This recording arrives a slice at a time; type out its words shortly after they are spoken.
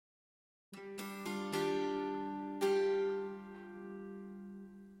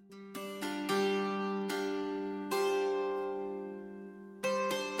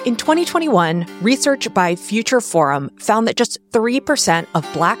In 2021, research by Future Forum found that just 3%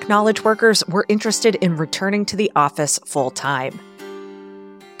 of Black knowledge workers were interested in returning to the office full-time.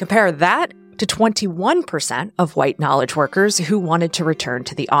 Compare that to 21% of white knowledge workers who wanted to return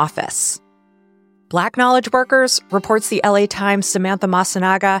to the office. Black knowledge workers, reports the LA Times' Samantha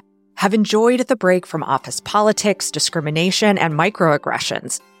Masanaga, have enjoyed the break from office politics, discrimination, and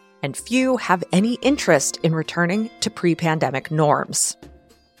microaggressions, and few have any interest in returning to pre-pandemic norms.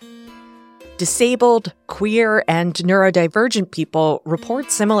 Disabled, queer, and neurodivergent people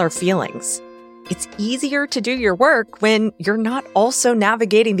report similar feelings. It's easier to do your work when you're not also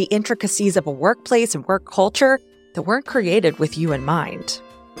navigating the intricacies of a workplace and work culture that weren't created with you in mind.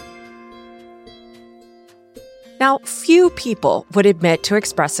 Now, few people would admit to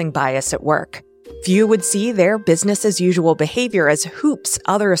expressing bias at work. Few would see their business-as-usual behavior as hoops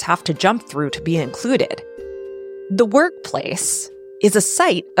others have to jump through to be included. The workplace is a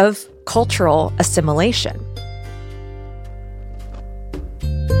site of cultural assimilation.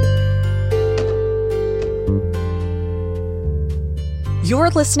 You're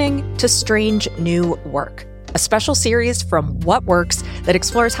listening to Strange New Work, a special series from What Works that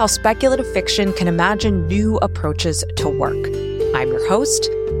explores how speculative fiction can imagine new approaches to work. I'm your host,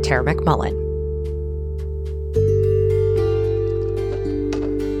 Tara McMullen.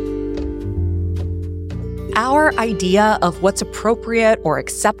 Our idea of what's appropriate or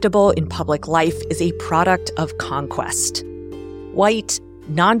acceptable in public life is a product of conquest. White,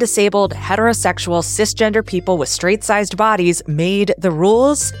 non-disabled, heterosexual, cisgender people with straight-sized bodies made the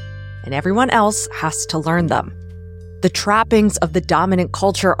rules, and everyone else has to learn them. The trappings of the dominant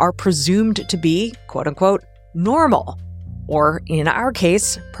culture are presumed to be, quote-unquote, normal, or in our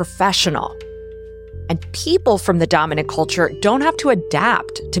case, professional. And people from the dominant culture don't have to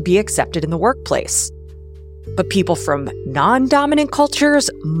adapt to be accepted in the workplace. But people from non-dominant cultures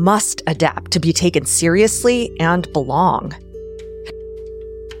must adapt to be taken seriously and belong.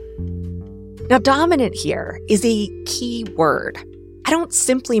 Now, dominant here is a key word. I don't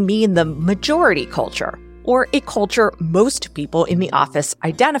simply mean the majority culture or a culture most people in the office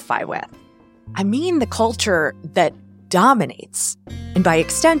identify with. I mean the culture that dominates and, by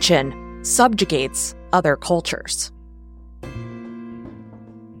extension, subjugates other cultures.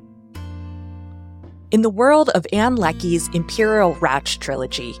 In the world of Ann Leckie's Imperial Ratch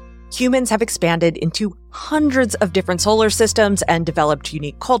trilogy, humans have expanded into hundreds of different solar systems and developed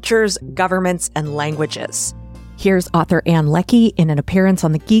unique cultures, governments, and languages. Here's author Ann Leckie in an appearance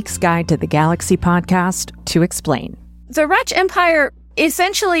on the Geek's Guide to the Galaxy podcast to explain. The Ratch Empire,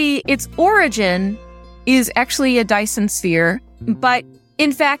 essentially, its origin is actually a Dyson sphere, but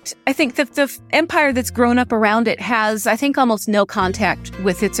in fact, I think that the empire that's grown up around it has, I think, almost no contact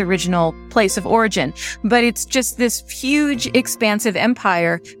with its original place of origin. But it's just this huge, expansive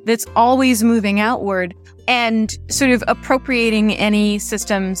empire that's always moving outward and sort of appropriating any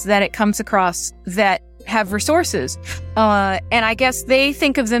systems that it comes across that have resources. And I guess they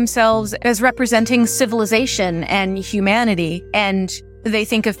think of themselves as representing civilization and humanity. And they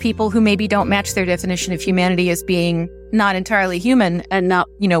think of people who maybe don't match their definition of humanity as being not entirely human and not,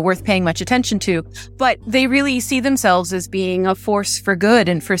 worth paying much attention to. But they really see themselves as being a force for good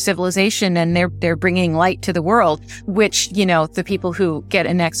and for civilization, and they're bringing light to the world, which, the people who get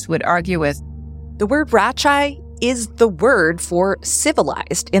annexed would argue with. The word Ratchai is the word for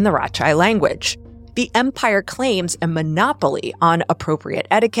civilized in the Ratchai language. The empire claims a monopoly on appropriate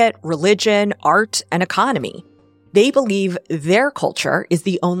etiquette, religion, art, and economy. They believe their culture is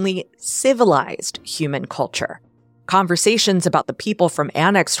the only civilized human culture. Conversations about the people from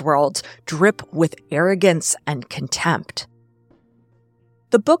annexed worlds drip with arrogance and contempt.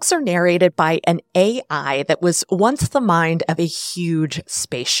 The books are narrated by an AI that was once the mind of a huge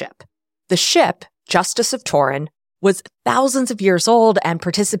spaceship. The ship, Justice of Torin, was thousands of years old and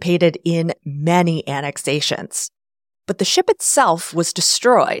participated in many annexations. But the ship itself was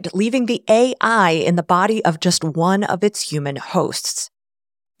destroyed, leaving the AI in the body of just one of its human hosts.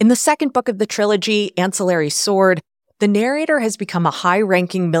 In the second book of the trilogy, Ancillary Sword, the narrator has become a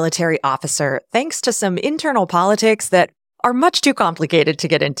high-ranking military officer thanks to some internal politics that are much too complicated to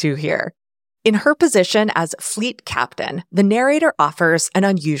get into here. In her position as fleet captain, the narrator offers an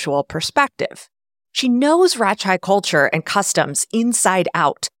unusual perspective. She knows Ratchai culture and customs inside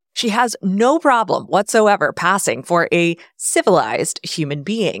out. She has no problem whatsoever passing for a civilized human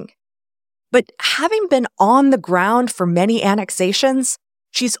being. But having been on the ground for many annexations,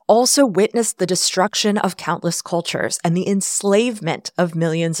 she's also witnessed the destruction of countless cultures and the enslavement of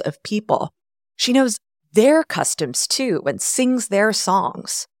millions of people. She knows their customs too and sings their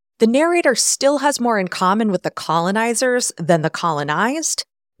songs. The narrator still has more in common with the colonizers than the colonized,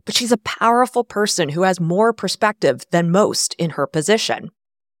 but she's a powerful person who has more perspective than most in her position.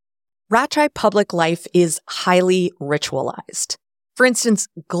 Rachai public life is highly ritualized. For instance,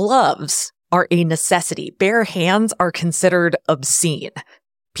 gloves are a necessity. Bare hands are considered obscene.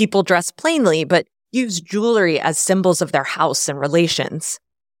 People dress plainly, but use jewelry as symbols of their house and relations.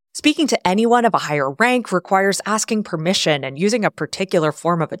 Speaking to anyone of a higher rank requires asking permission and using a particular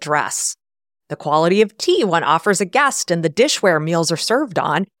form of address. The quality of tea one offers a guest and the dishware meals are served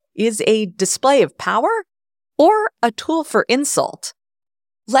on is a display of power or a tool for insult.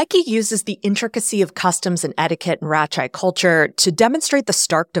 Gilkey uses the intricacy of customs and etiquette in Rachai culture to demonstrate the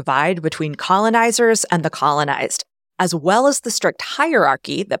stark divide between colonizers and the colonized, as well as the strict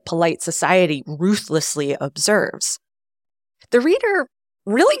hierarchy that polite society ruthlessly observes. The reader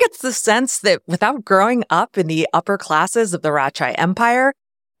really gets the sense that without growing up in the upper classes of the Rachai Empire,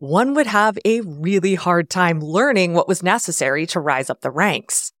 one would have a really hard time learning what was necessary to rise up the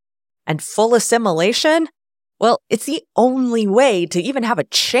ranks. And full assimilation? Well, it's the only way to even have a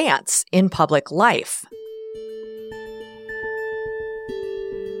chance in public life.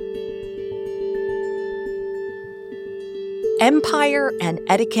 Empire and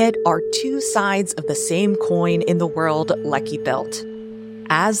etiquette are two sides of the same coin in the world Gilkey built,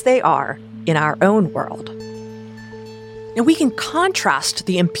 as they are in our own world. Now, we can contrast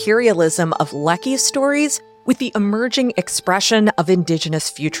the imperialism of Gilkey's stories with the emerging expression of Indigenous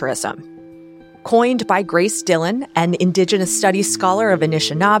futurism. Coined by Grace Dillon, an Indigenous studies scholar of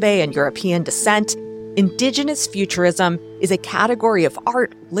Anishinaabe and European descent, Indigenous futurism is a category of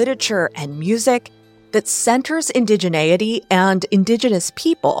art, literature, and music that centers indigeneity and Indigenous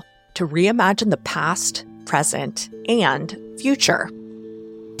people to reimagine the past, present, and future.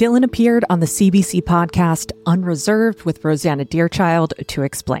 Dillon appeared on the CBC podcast Unreserved with Rosanna Deerchild to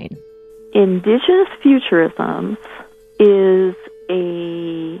explain. Indigenous futurism is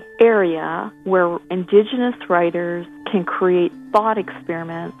an area where Indigenous writers can create thought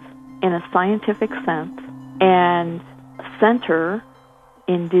experiments in a scientific sense and center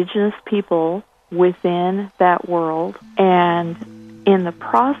Indigenous people within that world, and in the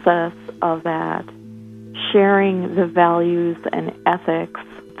process of that, sharing the values and ethics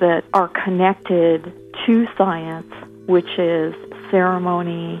that are connected to science, which is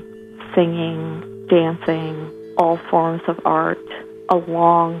ceremony, singing, dancing, all forms of art,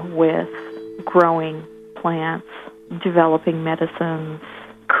 along with growing plants, developing medicines,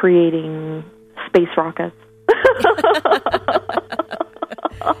 creating space rockets.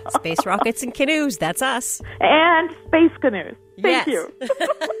 Space rockets and canoes, that's us. And space canoes. Thank you.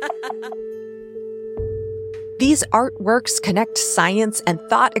 These artworks connect science and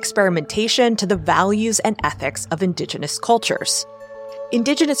thought experimentation to the values and ethics of Indigenous cultures.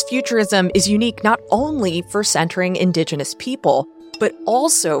 Indigenous futurism is unique not only for centering Indigenous people, but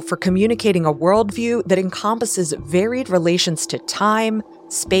also for communicating a worldview that encompasses varied relations to time,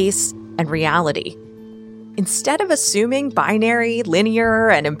 space, and reality. Instead of assuming binary, linear,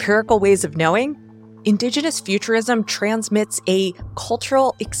 and empirical ways of knowing, Indigenous futurism transmits a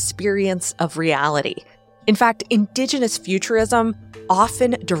cultural experience of reality. In fact, Indigenous futurism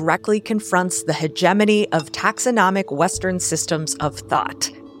often directly confronts the hegemony of taxonomic Western systems of thought.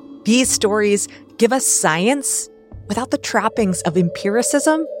 These stories give us science without the trappings of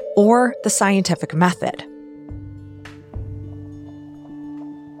empiricism or the scientific method.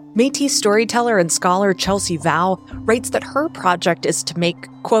 Métis storyteller and scholar Chelsea Vow writes that her project is to make,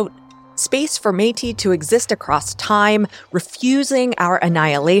 quote, space for Métis to exist across time, refusing our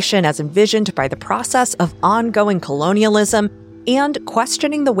annihilation as envisioned by the process of ongoing colonialism and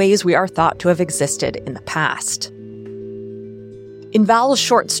questioning the ways we are thought to have existed in the past. In Val's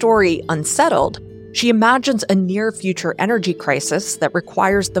short story, Unsettled, she imagines a near-future energy crisis that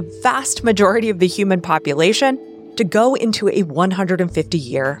requires the vast majority of the human population to go into a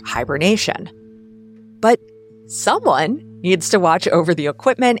 150-year hibernation. But someone needs to watch over the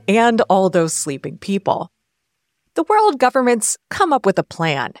equipment and all those sleeping people. The world governments come up with a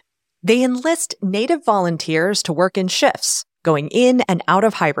plan. They enlist native volunteers to work in shifts, going in and out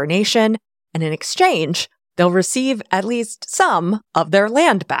of hibernation, and in exchange, they'll receive at least some of their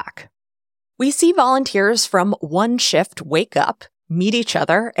land back. We see volunteers from one shift wake up, meet each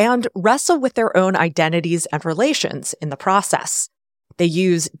other, and wrestle with their own identities and relations in the process. They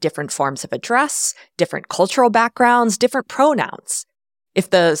use different forms of address, different cultural backgrounds, different pronouns. If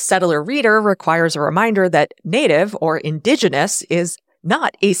the settler reader requires a reminder that Native or Indigenous is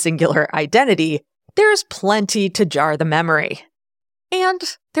not a singular identity, there's plenty to jar the memory. And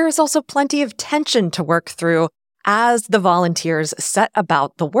there is also plenty of tension to work through as the volunteers set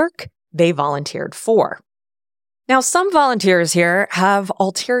about the work they volunteered for. Now, some volunteers here have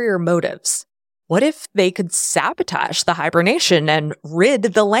ulterior motives. What if they could sabotage the hibernation and rid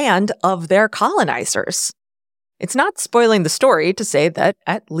the land of their colonizers? It's not spoiling the story to say that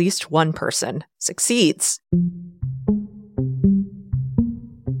at least one person succeeds.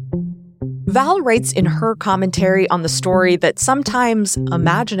 Val writes in her commentary on the story that sometimes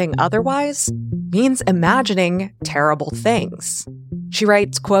imagining otherwise means imagining terrible things. She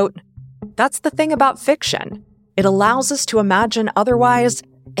writes, quote, "That's the thing about fiction. It allows us to imagine otherwise,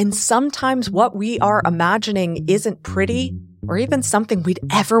 and sometimes what we are imagining isn't pretty or even something we'd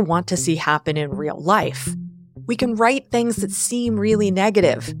ever want to see happen in real life. We can write things that seem really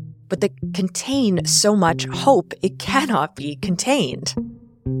negative, but that contain so much hope it cannot be contained."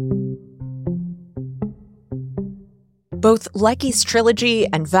 Both Lecky's trilogy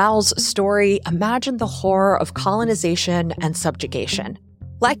and Val's story imagine the horror of colonization and subjugation.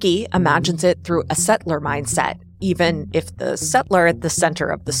 Lecky imagines it through a settler mindset, even if the settler at the center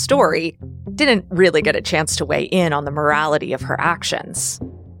of the story didn't really get a chance to weigh in on the morality of her actions.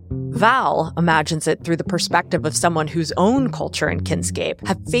 Val imagines it through the perspective of someone whose own culture and kinscape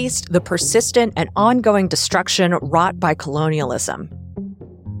have faced the persistent and ongoing destruction wrought by colonialism.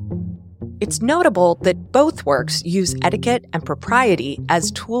 It's notable that both works use etiquette and propriety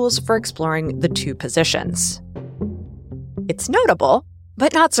as tools for exploring the two positions. It's notable,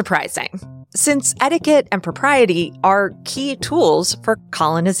 but not surprising, since etiquette and propriety are key tools for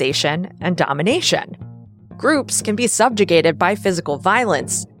colonization and domination. Groups can be subjugated by physical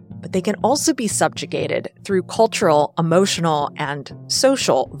violence, but they can also be subjugated through cultural, emotional, and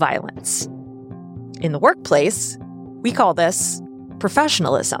social violence. In the workplace, we call this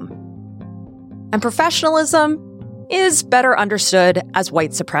professionalism. And professionalism is better understood as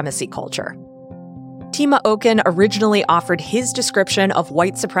white supremacy culture. Tima Okun originally offered his description of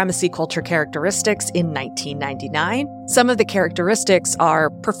white supremacy culture characteristics in 1999. Some of the characteristics are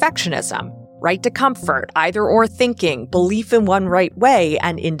perfectionism, right to comfort, either-or thinking, belief in one right way,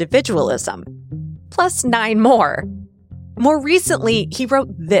 and individualism. Plus 9 more. More recently, he wrote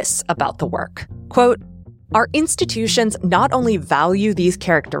this about the work. Quote, "Our institutions not only value these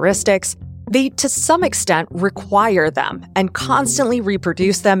characteristics, they, to some extent, require them and constantly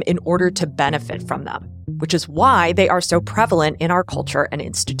reproduce them in order to benefit from them, which is why they are so prevalent in our culture and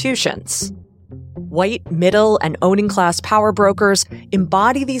institutions. White, middle, and owning class power brokers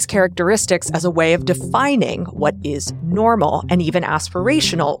embody these characteristics as a way of defining what is normal and even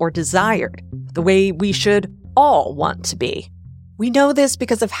aspirational or desired, the way we should all want to be. We know this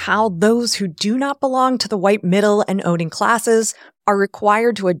because of how those who do not belong to the white middle and owning classes are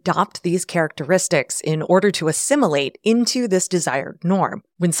required to adopt these characteristics in order to assimilate into this desired norm,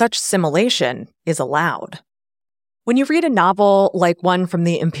 when such assimilation is allowed. When you read a novel like one from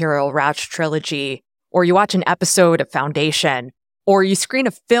the Imperial Rauch trilogy, or you watch an episode of Foundation, or you screen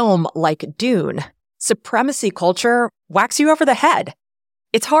a film like Dune, supremacy culture whacks you over the head.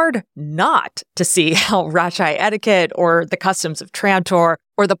 It's hard not to see how Rauchai etiquette or the customs of Trantor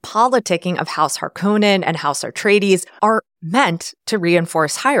or the politicking of House Harkonnen and House Atreides are meant to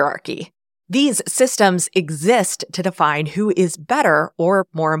reinforce hierarchy. These systems exist to define who is better or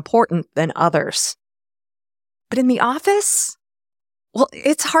more important than others. But in the office, well,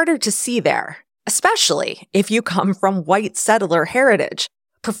 it's harder to see there, especially if you come from white settler heritage.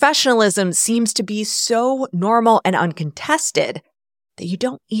 Professionalism seems to be so normal and uncontested that you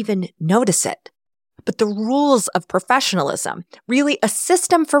don't even notice it. But the rules of professionalism, really a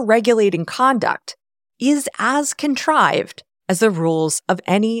system for regulating conduct, is as contrived as the rules of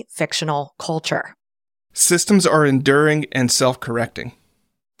any fictional culture. Systems are enduring and self-correcting.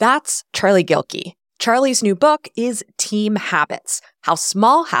 That's Charlie Gilkey. Charlie's new book is Team Habits: How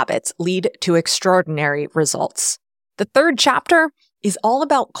Small Habits Lead to Extraordinary Results. The 3rd chapter is all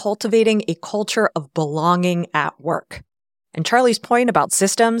about cultivating a culture of belonging at work. And Charlie's point about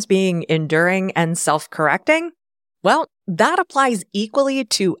systems being enduring and self-correcting, well, that applies equally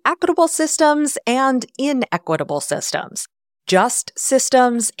to equitable systems and inequitable systems, just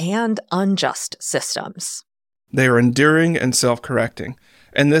systems and unjust systems. They are enduring and self-correcting.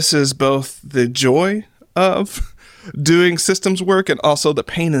 And this is both the joy of doing systems work and also the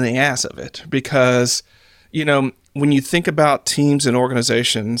pain in the ass of it. Because, when you think about teams and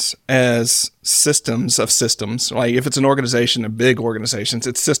organizations as systems of systems, like if it's an organization of big organizations,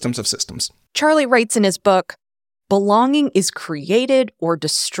 it's systems of systems. Charlie writes in his book, "Belonging is created or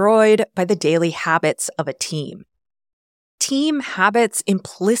destroyed by the daily habits of a team. Team habits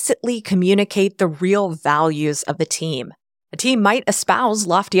implicitly communicate the real values of the team. A team might espouse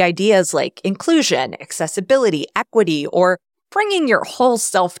lofty ideas like inclusion, accessibility, equity, or bringing your whole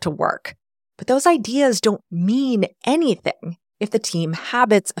self to work. But those ideas don't mean anything if the team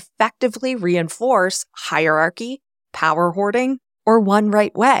habits effectively reinforce hierarchy, power hoarding, or one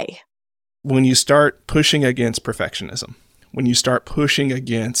right way. When you start pushing against perfectionism, when you start pushing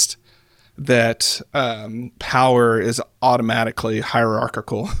against that power is automatically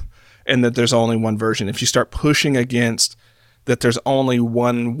hierarchical and that there's only one version, if you start pushing against that there's only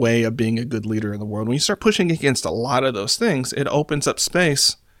one way of being a good leader in the world, when you start pushing against a lot of those things, it opens up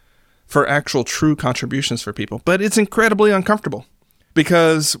space for actual true contributions for people. But it's incredibly uncomfortable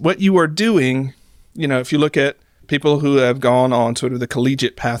because what you are doing, if you look at people who have gone on sort of the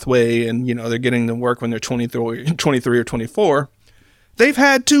collegiate pathway and, they're getting to work when they're 23 or 24, they've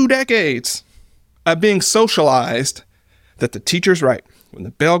had 2 decades of being socialized that the teacher's right. When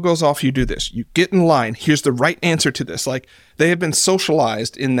the bell goes off, you do this. You get in line. Here's the right answer to this. Like, they have been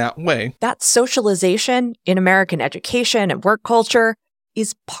socialized in that way. That socialization in American education and work culture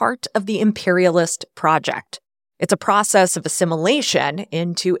is part of the imperialist project. It's a process of assimilation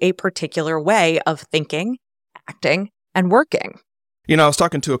into a particular way of thinking, acting, and working. I was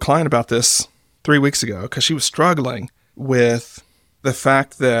talking to a client about this 3 weeks ago because she was struggling with the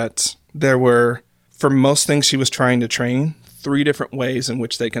fact that there were, for most things she was trying to train, 3 different ways in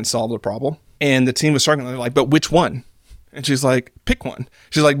which they can solve the problem. And the team was struggling. They're like, but which one? And she's like, pick one.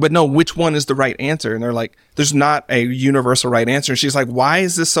 She's like, but no, which one is the right answer? And they're like, there's not a universal right answer. And she's like, why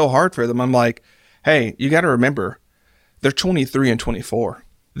is this so hard for them? I'm like, hey, you got to remember, they're 23 and 24.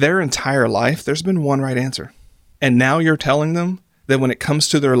 Their entire life, there's been one right answer. And now you're telling them that when it comes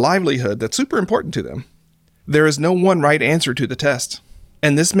to their livelihood, that's super important to them, there is no one right answer to the test.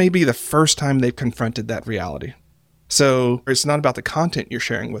 And this may be the first time they've confronted that reality. So it's not about the content you're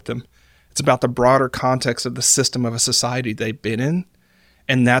sharing with them. It's about the broader context of the system of a society they've been in.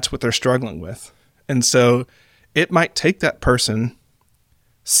 And that's what they're struggling with. And so it might take that person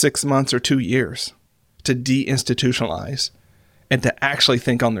 6 months or 2 years to deinstitutionalize and to actually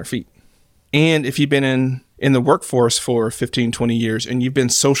think on their feet. And if you've been in the workforce for 15, 20 years and you've been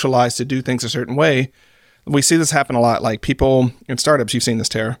socialized to do things a certain way, we see this happen a lot. Like people in startups, you've seen this,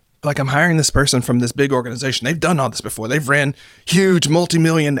 Tara. Like, I'm hiring this person from this big organization. They've done all this before. They've ran huge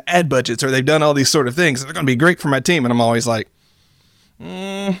multi-million ad budgets, or they've done all these sort of things. They're going to be great for my team. And I'm always like,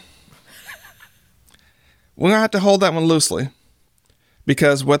 we're going to have to hold that one loosely,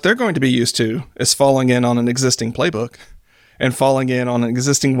 because what they're going to be used to is falling in on an existing playbook and falling in on an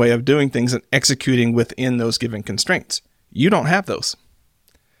existing way of doing things and executing within those given constraints. You don't have those.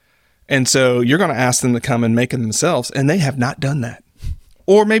 And so you're going to ask them to come and make it themselves, and they have not done that.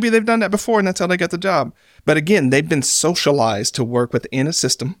 Or maybe they've done that before and that's how they got the job. But again, they've been socialized to work within a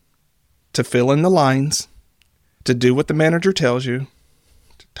system, to fill in the lines, to do what the manager tells you,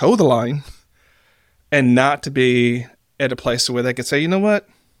 to toe the line, and not to be at a place where they can say, you know what?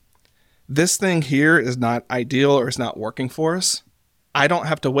 This thing here is not ideal or it's not working for us. I don't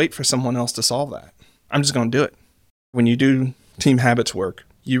have to wait for someone else to solve that. I'm just going to do it. When you do team habits work,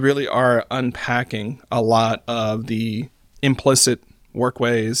 you really are unpacking a lot of the implicit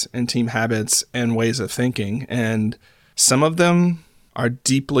workways and team habits and ways of thinking. And some of them are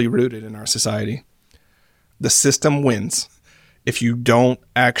deeply rooted in our society. The system wins if you don't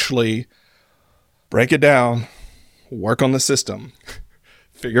actually break it down, work on the system,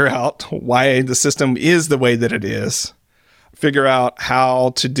 figure out why the system is the way that it is, figure out how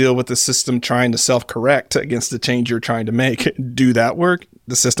to deal with the system trying to self-correct against the change you're trying to make. Do that work.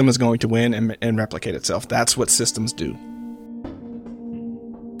 The system is going to win and replicate itself. That's what systems do.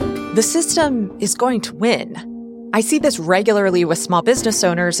 The system is going to win. I see this regularly with small business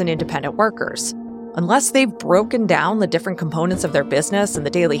owners and independent workers. Unless they've broken down the different components of their business and the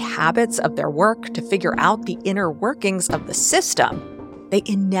daily habits of their work to figure out the inner workings of the system, they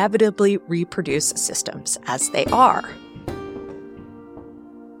inevitably reproduce systems as they are.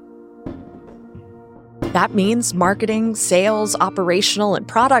 That means marketing, sales, operational, and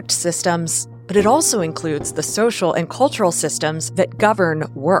product systems, but it also includes the social and cultural systems that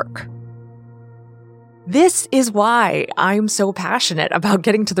govern work. This is why I'm so passionate about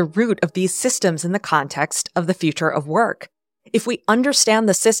getting to the root of these systems in the context of the future of work. If we understand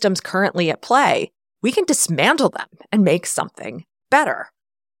the systems currently at play, we can dismantle them and make something better.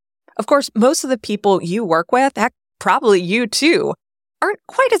 Of course, most of the people you work with, heck, probably you too, aren't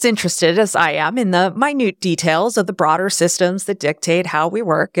quite as interested as I am in the minute details of the broader systems that dictate how we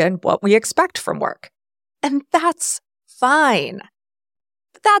work and what we expect from work. And that's fine.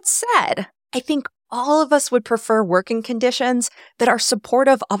 But that said, I think all of us would prefer working conditions that are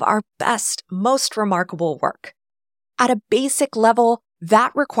supportive of our best, most remarkable work. At a basic level,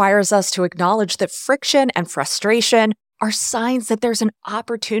 that requires us to acknowledge that friction and frustration are signs that there's an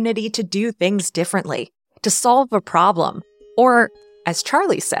opportunity to do things differently, to solve a problem, or, as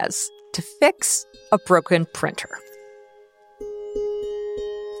Charlie says, to fix a broken printer.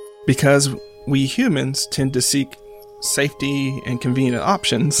 Because we humans tend to seek safety and convenient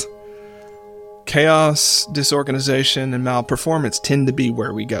options, chaos, disorganization, and malperformance tend to be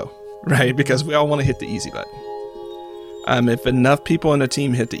where we go, right? Because we all want to hit the easy button. If enough people in a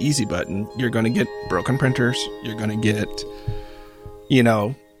team hit the easy button, you're going to get broken printers. You're going to get,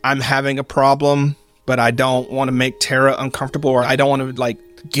 I'm having a problem, but I don't want to make Tara uncomfortable, or I don't want to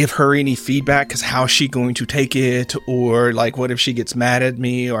give her any feedback because how's she going to take it? Or what if she gets mad at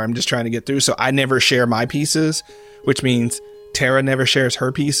me, or I'm just trying to get through. So I never share my pieces, which means Tara never shares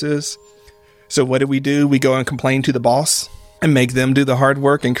her pieces. So what do? We go and complain to the boss and make them do the hard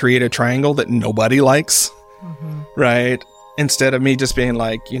work and create a triangle that nobody likes. Mm-hmm. Right? Instead of me just being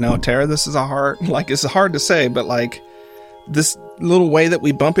Tara, this is it's hard to say, but this little way that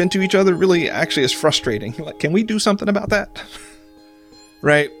we bump into each other really actually is frustrating. Can we do something about that?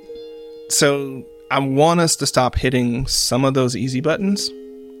 Right? So I want us to stop hitting some of those easy buttons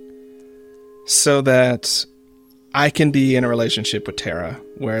so that I can be in a relationship with Tara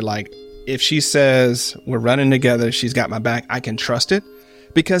where if she says we're running together, she's got my back, I can trust it.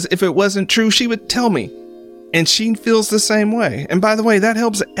 Because if it wasn't true, she would tell me. And she feels the same way. And by the way, that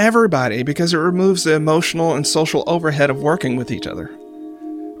helps everybody because it removes the emotional and social overhead of working with each other.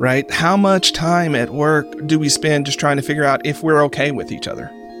 Right? How much time at work do we spend just trying to figure out if we're okay with each other?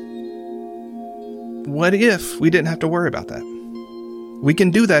 What if we didn't have to worry about that? We can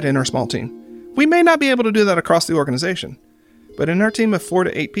do that in our small team. We may not be able to do that across the organization, but in our team of 4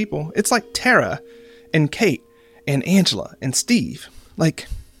 to 8 people, it's like Tara and Kate and Angela and Steve.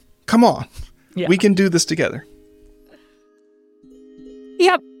 Come on. Yeah. We can do this together.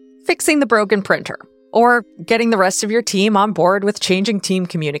 Yep. Fixing the broken printer, or getting the rest of your team on board with changing team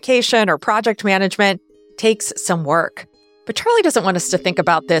communication or project management takes some work. But Charlie doesn't want us to think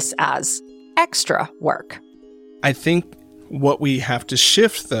about this as extra work. I think what we have to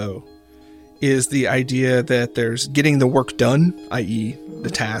shift, though, is the idea that there's getting the work done, i.e. the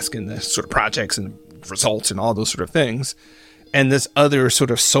task and the sort of projects and results and all those sort of things, and this other sort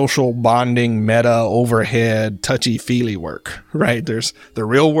of social bonding, meta, overhead, touchy-feely work, right? There's the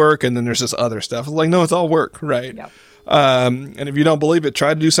real work, and then there's this other stuff. No, it's all work, right? Yep. And if you don't believe it,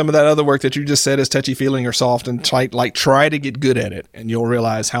 try to do some of that other work that you just said is touchy-feely or soft, and try to get good at it, and you'll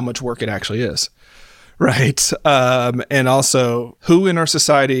realize how much work it actually is, right? And also, who in our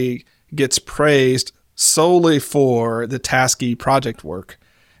society gets praised solely for the tasky project work?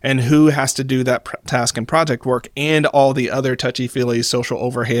 And who has to do that task and project work and all the other touchy-feely social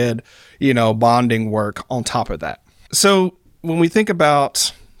overhead, bonding work on top of that. So when we think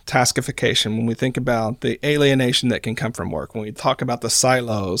about taskification, when we think about the alienation that can come from work, when we talk about the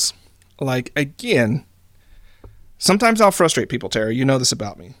silos, again, sometimes I'll frustrate people, Tara. You know this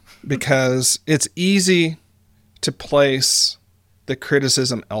about me. Because it's easy to place the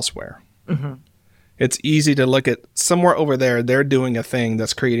criticism elsewhere. Mm-hmm. It's easy to look at somewhere over there, they're doing a thing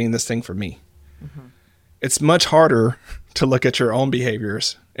that's creating this thing for me. Mm-hmm. It's much harder to look at your own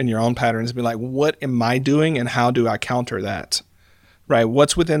behaviors and your own patterns and be what am I doing and how do I counter that? Right?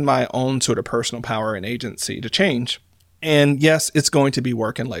 What's within my own sort of personal power and agency to change? And yes, it's going to be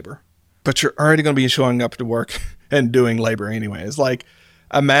work and labor, but you're already going to be showing up to work and doing labor anyways.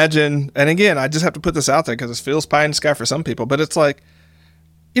 Imagine, and again, I just have to put this out there because it feels pie in the sky for some people, but it's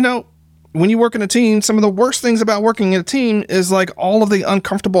when you work in a team, some of the worst things about working in a team is all of the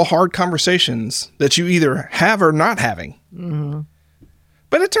uncomfortable, hard conversations that you either have or not having. Mm-hmm.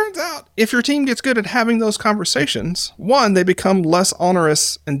 But it turns out if your team gets good at having those conversations, 1, they become less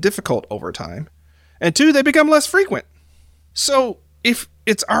onerous and difficult over time. And 2, they become less frequent. So if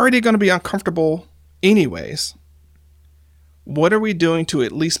it's already going to be uncomfortable anyways, what are we doing to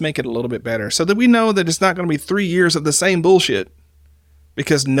at least make it a little bit better so that we know that it's not going to be 3 years of the same bullshit?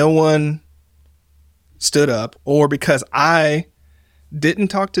 Because no one stood up, or because I didn't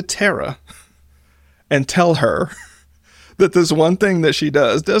talk to Tara and tell her that this one thing that she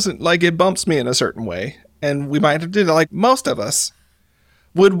doesn't it bumps me in a certain way. And we might have did it. Most of us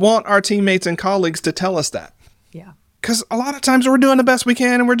would want our teammates and colleagues to tell us that. Yeah. Because a lot of times we're doing the best we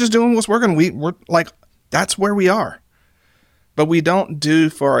can and we're just doing what's working. We're that's where we are. But we don't do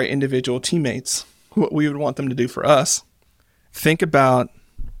for our individual teammates what we would want them to do for us. Think about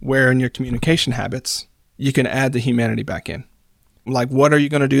where in your communication habits you can add the humanity back in. What are you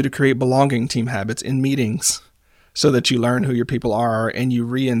going to do to create belonging team habits in meetings so that you learn who your people are and you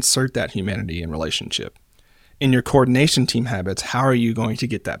reinsert that humanity in relationship? in your coordination team habits, how are you going to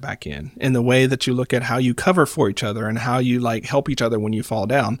get that back in the way that you look at how you cover for each other and how you help each other when you fall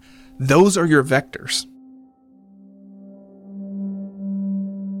down. Those are your vectors.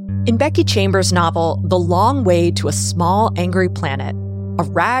 In Becky Chambers' novel, The Long Way to a Small Angry Planet, a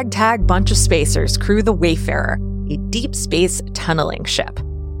ragtag bunch of spacers crew the Wayfarer, a deep space tunneling ship.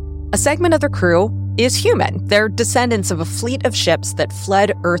 A segment of the crew is human. They're descendants of a fleet of ships that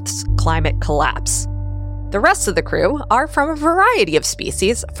fled Earth's climate collapse. The rest of the crew are from a variety of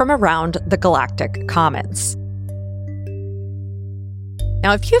species from around the galactic commons.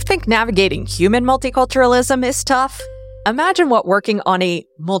 Now, if you think navigating human multiculturalism is tough, imagine what working on a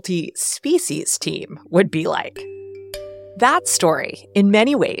multi-species team would be like. That story, in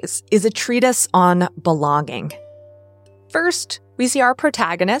many ways, is a treatise on belonging. First, we see our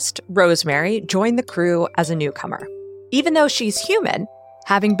protagonist, Rosemary, join the crew as a newcomer. Even though she's human,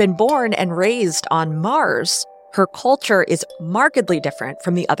 having been born and raised on Mars, her culture is markedly different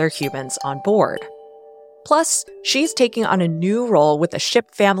from the other humans on board. Plus, she's taking on a new role with a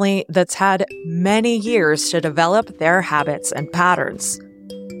ship family that's had many years to develop their habits and patterns.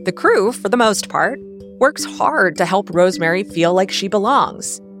 The crew, for the most part, works hard to help Rosemary feel like she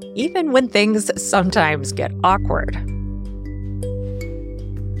belongs, even when things sometimes get awkward.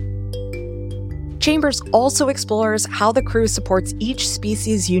 Chambers also explores how the crew supports each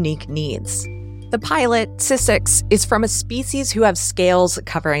species' unique needs. The pilot, Sissix, is from a species who have scales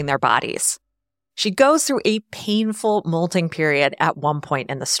covering their bodies. She goes through a painful molting period at one point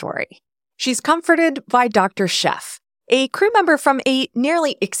in the story. She's comforted by Dr. Chef, a crew member from a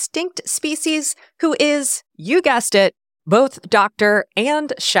nearly extinct species who is, you guessed it, both doctor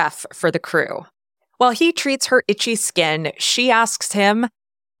and chef for the crew. While he treats her itchy skin, she asks him,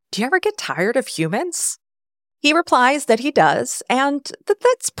 "Do you ever get tired of humans?" He replies that he does, and that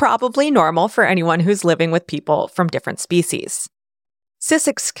that's probably normal for anyone who's living with people from different species.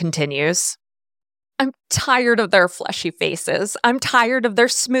 Sissix continues, "I'm tired of their fleshy faces. I'm tired of their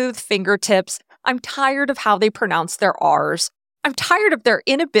smooth fingertips. I'm tired of how they pronounce their R's. I'm tired of their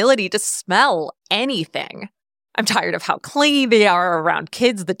inability to smell anything. I'm tired of how clingy they are around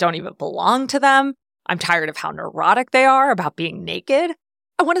kids that don't even belong to them. I'm tired of how neurotic they are about being naked.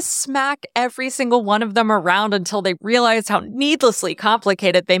 I want to smack every single one of them around until they realize how needlessly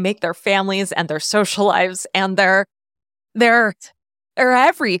complicated they make their families and their social lives and their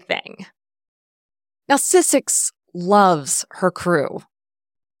everything." Now, Sissix loves her crew,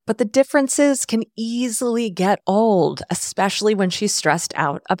 but the differences can easily get old, especially when she's stressed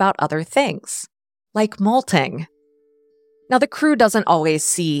out about other things, like molting. Now, the crew doesn't always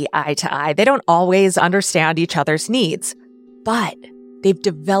see eye to eye. They don't always understand each other's needs, but they've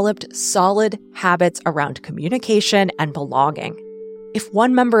developed solid habits around communication and belonging. If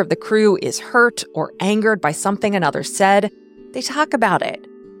one member of the crew is hurt or angered by something another said, they talk about it.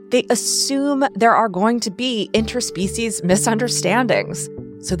 They assume there are going to be interspecies misunderstandings,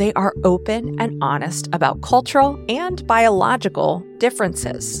 so they are open and honest about cultural and biological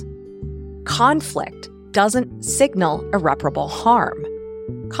differences. Conflict doesn't signal irreparable harm.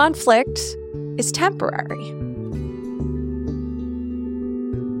 Conflict is temporary.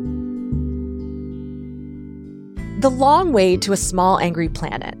 The Long Way to a Small Angry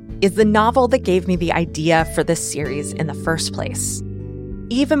Planet is the novel that gave me the idea for this series in the first place.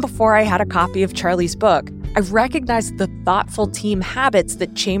 Even before I had a copy of Charlie's book, I recognized the thoughtful team habits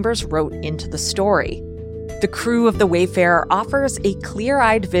that Chambers wrote into the story. The crew of the Wayfarer offers a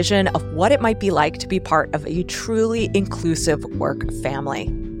clear-eyed vision of what it might be like to be part of a truly inclusive work family,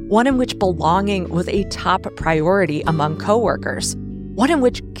 one in which belonging was a top priority among coworkers, one in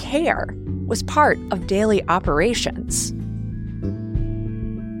which care was part of daily operations.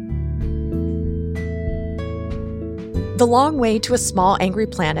 The Long Way to a Small Angry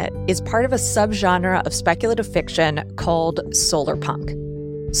Planet is part of a subgenre of speculative fiction called solarpunk.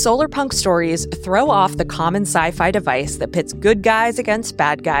 Solarpunk stories throw off the common sci-fi device that pits good guys against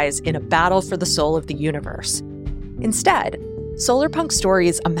bad guys in a battle for the soul of the universe. Instead, solarpunk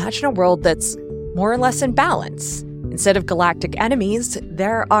stories imagine a world that's more or less in balance. Instead of galactic enemies,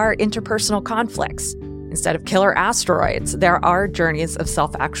 there are interpersonal conflicts. Instead of killer asteroids, there are journeys of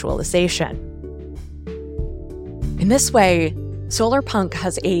self-actualization. In this way, solarpunk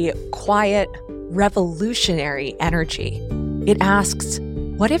has a quiet, revolutionary energy. It asks,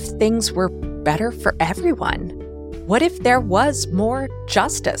 what if things were better for everyone? What if there was more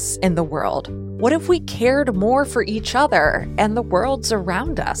justice in the world? What if we cared more for each other and the worlds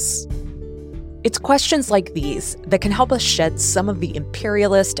around us? It's questions like these that can help us shed some of the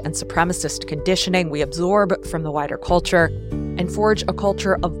imperialist and supremacist conditioning we absorb from the wider culture and forge a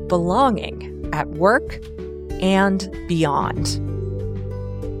culture of belonging at work and beyond.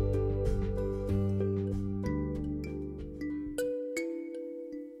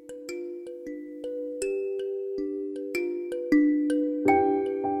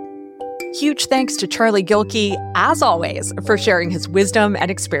 Huge thanks to Charlie Gilkey, as always, for sharing his wisdom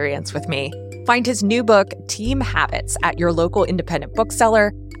and experience with me. Find his new book, Team Habits, at your local independent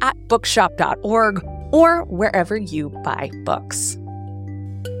bookseller, at bookshop.org, or wherever you buy books.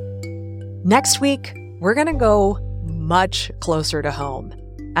 Next week, we're going to go much closer to home.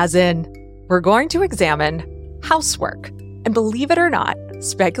 As in, we're going to examine housework. And believe it or not,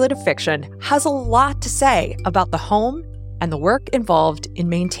 speculative fiction has a lot to say about the home and the work involved in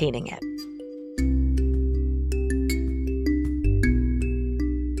maintaining it.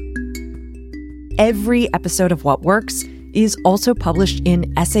 Every episode of What Works is also published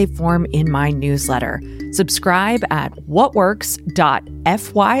in essay form in my newsletter. Subscribe at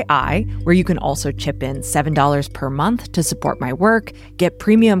whatworks.fyi, where you can also chip in $7 per month to support my work, get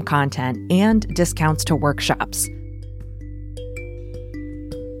premium content, and discounts to workshops.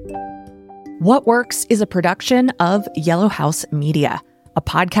 What Works is a production of Yellow House Media, a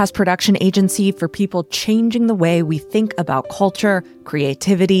podcast production agency for people changing the way we think about culture,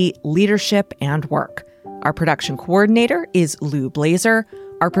 creativity, leadership, and work. Our production coordinator is Lou Blazer.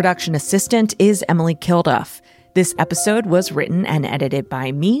 Our production assistant is Emily Kilduff. This episode was written and edited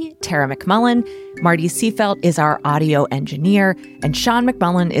by me, Tara McMullen. Marty Seafelt is our audio engineer, and Sean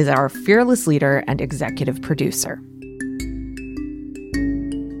McMullen is our fearless leader and executive producer.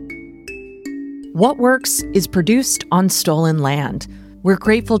 What Works is produced on stolen land. We're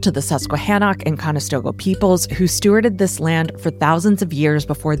grateful to the Susquehannock and Conestoga peoples who stewarded this land for thousands of years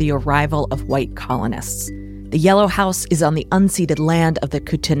before the arrival of white colonists. The Yellow House is on the unceded land of the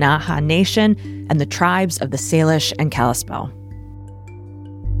Ktunaxa Nation and the tribes of the Salish and Kalispel.